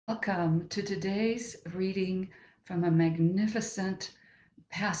Welcome to today's reading from a magnificent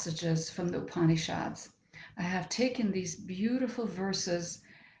passages from the Upanishads. I have taken these beautiful verses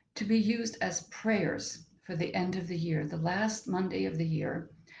to be used as prayers for the end of the year, the last Monday of the year.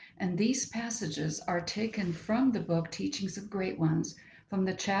 And these passages are taken from the book Teachings of Great Ones, from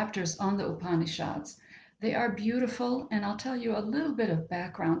the chapters on the Upanishads. They are beautiful, and I'll tell you a little bit of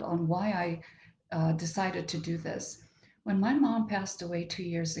background on why I decided to do this. When my mom passed away 2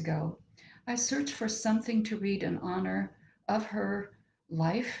 years ago, I searched for something to read in honor of her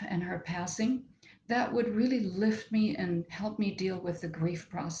life and her passing that would really lift me and help me deal with the grief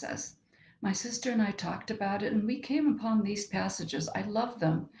process. My sister and I talked about it, and we came upon these passages. I love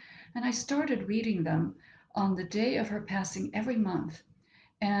them, and I started reading them on the day of her passing every month.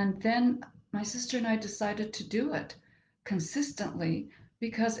 And then my sister and I decided to do it consistently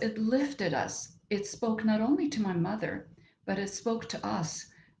because it lifted us. It spoke not only to my mother, but it spoke to us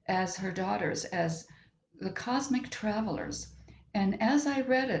as her daughters, as the cosmic travelers. And as I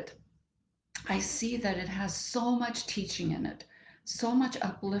read it, I see that it has so much teaching in it, so much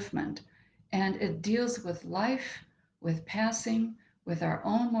upliftment, and it deals with life, with passing, with our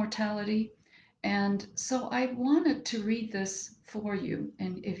own mortality. And so I wanted to read this for you.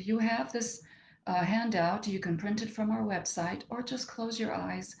 And if you have this handout, you can print it from our website or just close your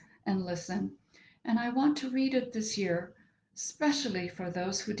eyes and listen. And I want to read it this year, especially for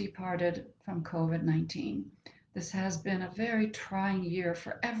those who departed from COVID-19. This has been a very trying year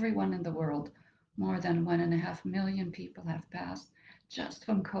for everyone in the world. More than 1.5 million people have passed just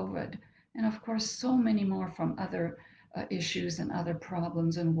from COVID. And of course, so many more from other issues and other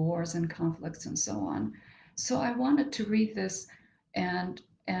problems and wars and conflicts and so on. So I wanted to read this and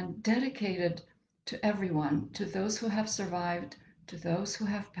dedicate it to everyone, to those who have survived, to those who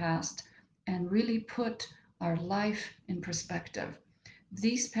have passed, and really put our life in perspective.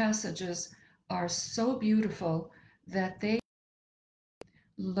 These passages are so beautiful that they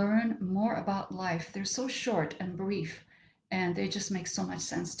learn more about life. They're so short and brief, and they just make so much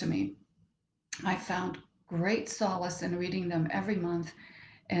sense to me. I found great solace in reading them every month,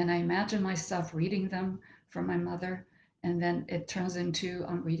 and I imagine myself reading them for my mother, and then it turns into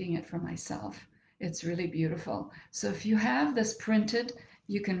I'm reading it for myself. It's really beautiful. So if you have this printed,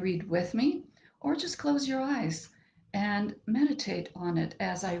 you can read with me, or just close your eyes and meditate on it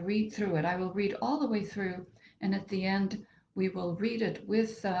as I read through it. I will read all the way through, and at the end, we will read it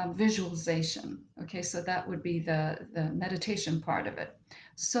with visualization. Okay, so that would be the meditation part of it.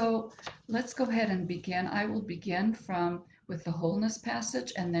 So let's go ahead and begin. I will begin with the wholeness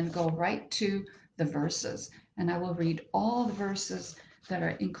passage and then go right to the verses. And I will read all the verses that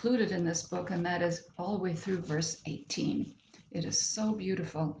are included in this book, and that is all the way through verse 18. It is so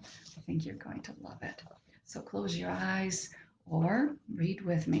beautiful. I think you're going to love it. So close your eyes or read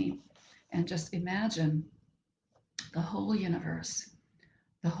with me and just imagine the whole universe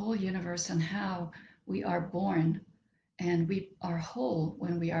and how we are born, and we are whole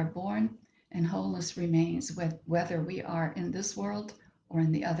when we are born, and wholeness remains whether we are in this world or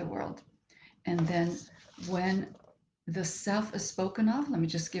in the other world. And then when the self is spoken of, let me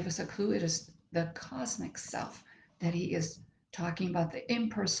just give us a clue. It is the cosmic self that he is talking about, the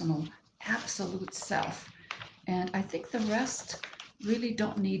impersonal, absolute self. And I think the rest really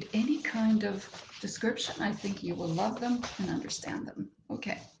don't need any kind of description. I think you will love them and understand them.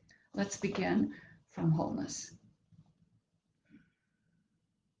 Okay, let's begin from wholeness.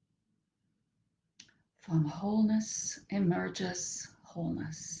 From wholeness emerges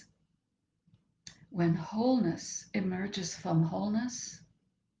wholeness. When wholeness emerges from wholeness,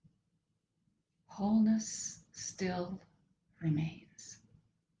 wholeness still remains.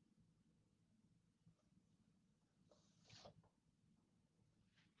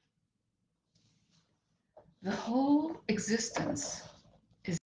 The whole existence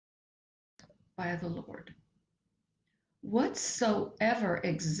is by the Lord. Whatsoever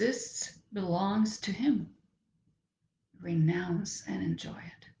exists belongs to him. Renounce and enjoy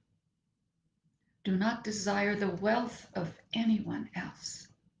it. Do not desire the wealth of anyone else.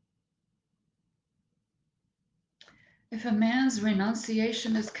 If a man's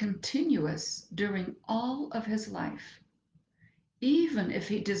renunciation is continuous during all of his life, even if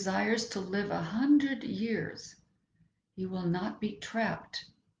he desires to live 100 years, he will not be trapped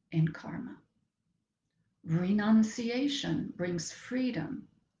in karma. Renunciation brings freedom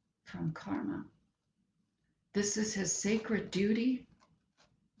from karma. This is his sacred duty.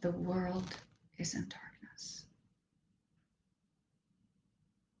 The world is in darkness.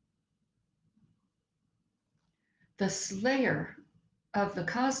 The slayer of the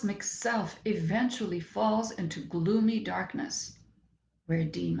cosmic self eventually falls into gloomy darkness, where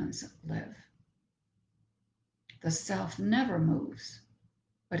demons live. The self never moves,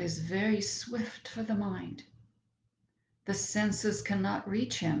 but is very swift for the mind. The senses cannot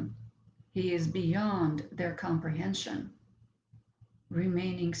reach him. He is beyond their comprehension,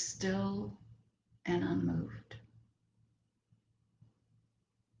 remaining still and unmoved.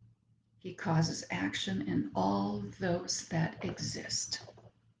 He causes action in all those that exist.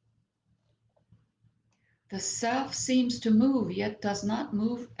 The self seems to move, yet does not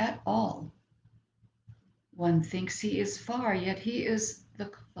move at all. One thinks he is far, yet he is the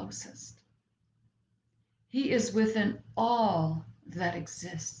closest. He is within all that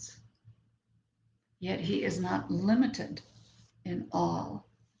exists, yet he is not limited in all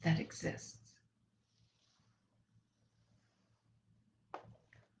that exists.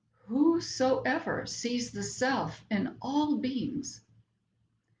 Whosoever sees the self in all beings,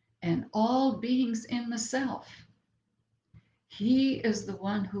 and all beings in the self, he is the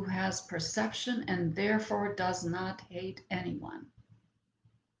one who has perception and therefore does not hate anyone.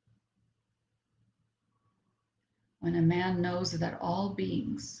 When a man knows that all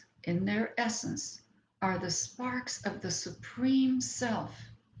beings, in their essence, are the sparks of the Supreme Self,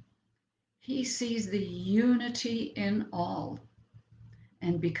 he sees the unity in all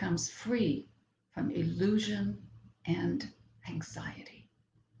and becomes free from illusion and anxiety.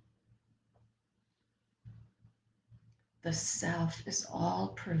 The self is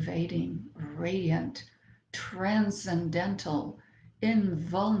all-pervading, radiant, transcendental,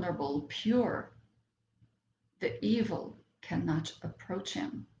 invulnerable, pure. The evil cannot approach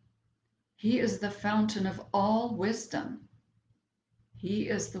him. He is the fountain of all wisdom. He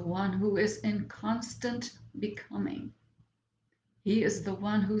is the one who is in constant becoming. He is the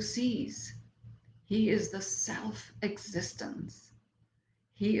one who sees. He is the self-existence.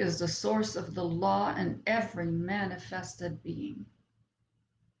 He is the source of the law and every manifested being.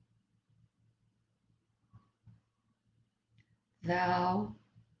 Thou,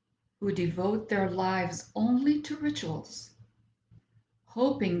 who devote their lives only to rituals,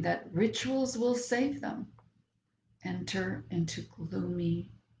 hoping that rituals will save them, enter into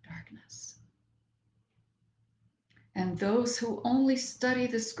gloomy darkness. And those who only study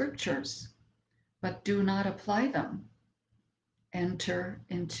the scriptures, but do not apply them, enter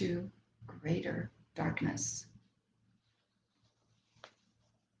into greater darkness.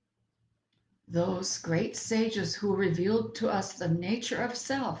 Those great sages who revealed to us the nature of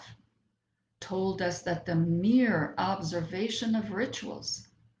self told us that the mere observation of rituals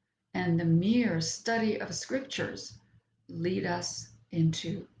and the mere study of scriptures lead us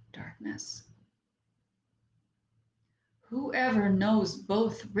into darkness. Whoever knows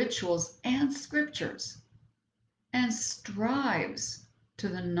both rituals and scriptures and strives to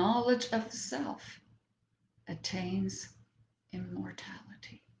the knowledge of the self attains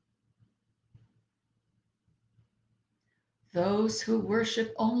immortality. Those who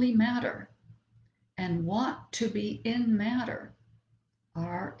worship only matter and want to be in matter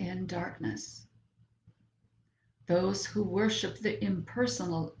are in darkness. Those who worship the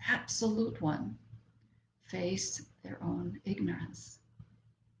impersonal absolute one face their own ignorance.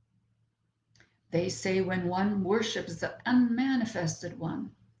 They say when one worships the unmanifested one,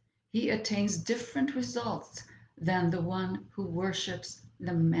 he attains different results than the one who worships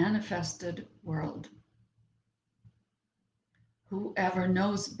the manifested world. Whoever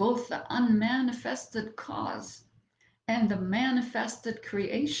knows both the unmanifested cause and the manifested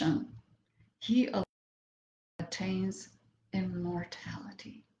creation, he attains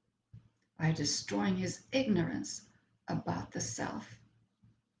immortality by destroying his ignorance about the self.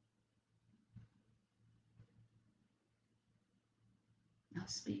 Now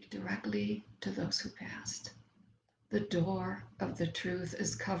speak directly to those who passed. The door of the truth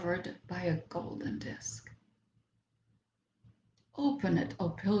is covered by a golden disc. Open it, O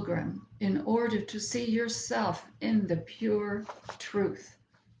pilgrim, in order to see yourself in the pure truth.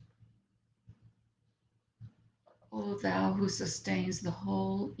 O thou who sustains the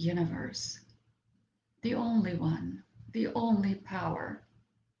whole universe, the only one, the only power,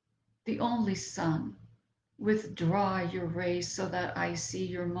 the only sun, withdraw your rays so that I see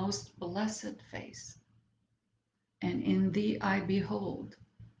your most blessed face, and in thee I behold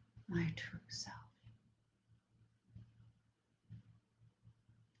my true self.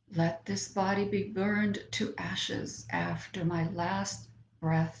 Let this body be burned to ashes after my last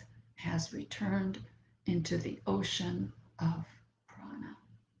breath has returned into the ocean of prana.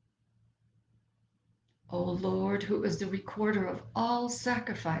 O Lord, who is the recorder of all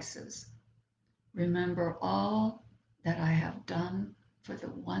sacrifices, remember all that I have done for the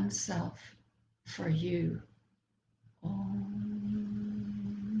one self, for you. Om.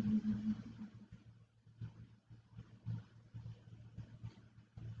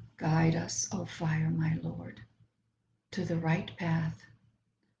 Guide us, O fire, my Lord, to the right path,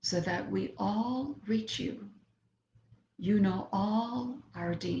 so that we all reach you. You know all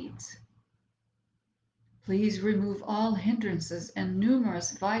our deeds. Please remove all hindrances and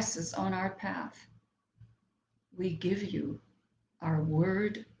numerous vices on our path. We give you our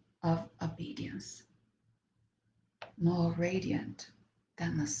word of obedience, more radiant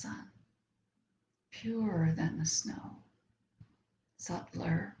than the sun, purer than the snow,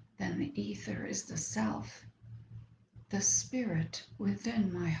 subtler than the ether is the self, the spirit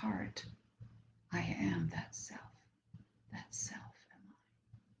within my heart. I am that self am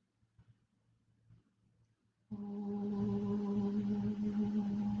I.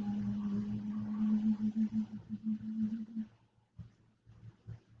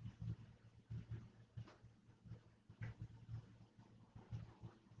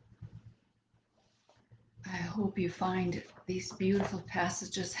 I hope you find these beautiful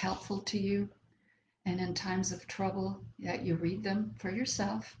passages helpful to you, and in times of trouble that you read them for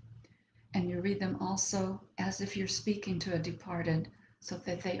yourself, and you read them also as if you're speaking to a departed, so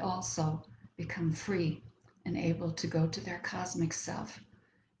that they also become free and able to go to their cosmic self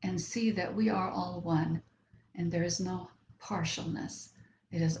and see that we are all one, and there is no partialness.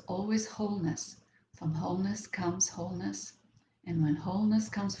 It is always wholeness. From wholeness comes wholeness, and when wholeness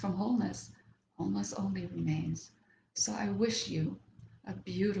comes from wholeness, wholeness only remains. So I wish you a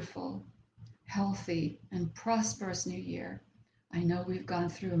beautiful, healthy, and prosperous new year. I know we've gone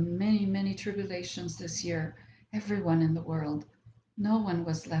through many, many tribulations this year, everyone in the world. No one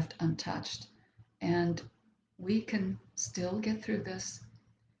was left untouched. And we can still get through this.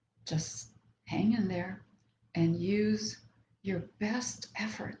 Just hang in there and use your best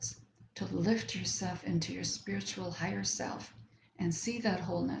efforts to lift yourself into your spiritual higher self and see that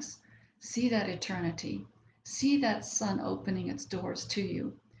wholeness, see that eternity, see that sun opening its doors to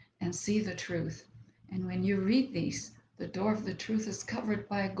you, and see the truth. And when you read these, the door of the truth is covered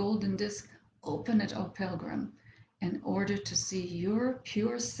by a golden disc. Open it, O pilgrim, in order to see your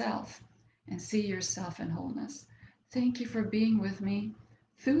pure self and see yourself in wholeness. Thank you for being with me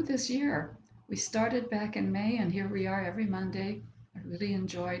through this year. We started back in May, and here we are every Monday. I really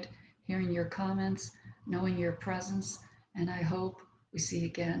enjoyed hearing your comments, knowing your presence, and I hope we see you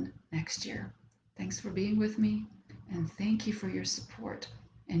again next year. Thanks for being with me, and thank you for your support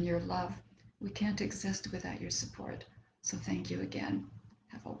and your love. We can't exist without your support, so thank you again.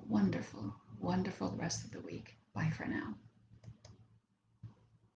 Have a wonderful, wonderful rest of the week. Bye for now.